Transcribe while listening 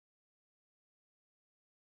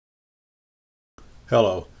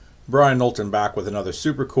Hello, Brian Knowlton back with another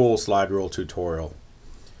super cool slide rule tutorial.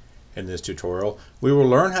 In this tutorial, we will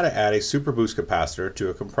learn how to add a Superboost capacitor to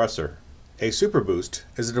a compressor. A Superboost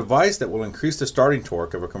is a device that will increase the starting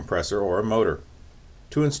torque of a compressor or a motor.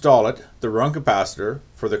 To install it, the run capacitor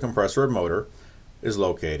for the compressor or motor is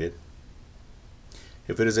located.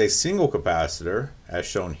 If it is a single capacitor, as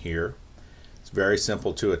shown here, it's very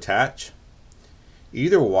simple to attach.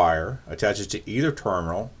 Either wire attaches to either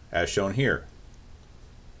terminal, as shown here.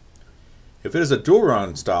 If it is a dual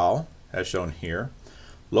run style, as shown here,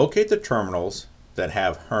 locate the terminals that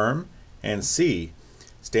have HERM and C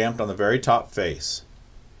stamped on the very top face.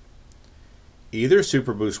 Either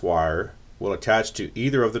Superboost wire will attach to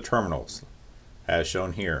either of the terminals, as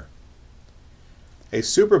shown here. A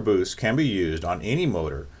Superboost can be used on any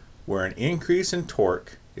motor where an increase in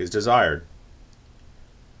torque is desired.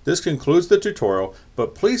 This concludes the tutorial,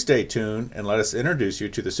 but please stay tuned and let us introduce you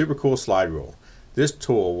to the SuperCool slide rule. This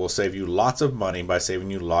tool will save you lots of money by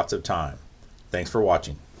saving you lots of time. Thanks for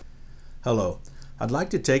watching. Hello, I'd like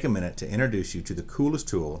to take a minute to introduce you to the coolest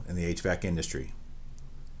tool in the HVAC industry.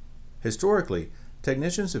 Historically,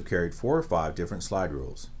 technicians have carried 4 or 5 different slide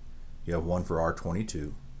rules. You have one for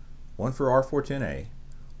R22, one for R410A,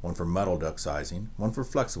 one for metal duct sizing, one for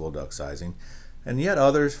flexible duct sizing, and yet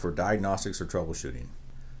others for diagnostics or troubleshooting.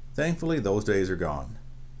 Thankfully, those days are gone.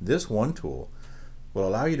 This one tool will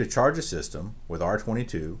allow you to charge a system with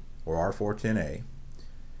R22 or R410A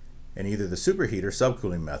in either the superheater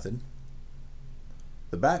subcooling method.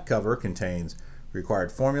 The back cover contains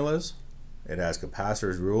required formulas. It has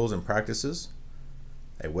capacitors, rules, and practices,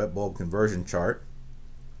 a wet bulb conversion chart,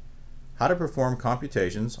 how to perform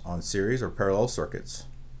computations on series or parallel circuits,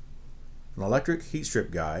 an electric heat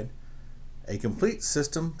strip guide, a complete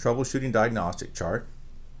system troubleshooting diagnostic chart,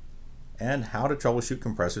 and how to troubleshoot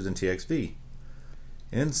compressors in TXV.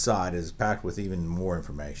 Inside is packed with even more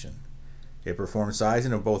information. It performs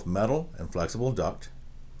sizing of both metal and flexible duct.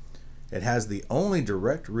 It has the only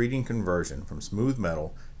direct reading conversion from smooth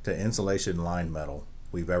metal to insulation lined metal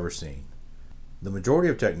we've ever seen. The majority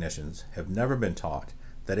of technicians have never been taught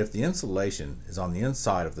that if the insulation is on the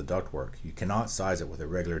inside of the ductwork, you cannot size it with a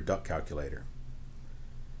regular duct calculator.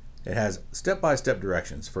 It has step-by-step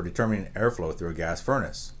directions for determining airflow through a gas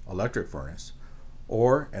furnace, electric furnace,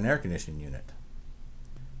 or an air conditioning unit.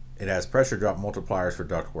 It has pressure drop multipliers for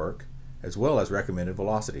ductwork, as well as recommended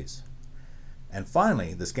velocities. And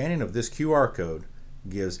finally, the scanning of this QR code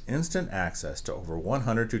gives instant access to over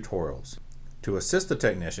 100 tutorials to assist the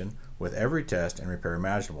technician with every test and repair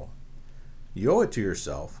imaginable. You owe it to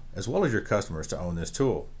yourself, as well as your customers, to own this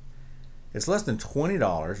tool. It's less than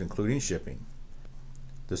 $20, including shipping.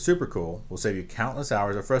 The SuperCool will save you countless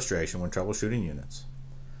hours of frustration when troubleshooting units.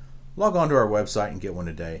 Log on to our website and get one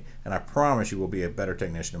today, and I promise you will be a better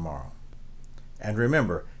technician tomorrow. And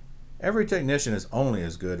remember, every technician is only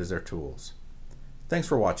as good as their tools. Thanks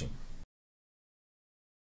for watching.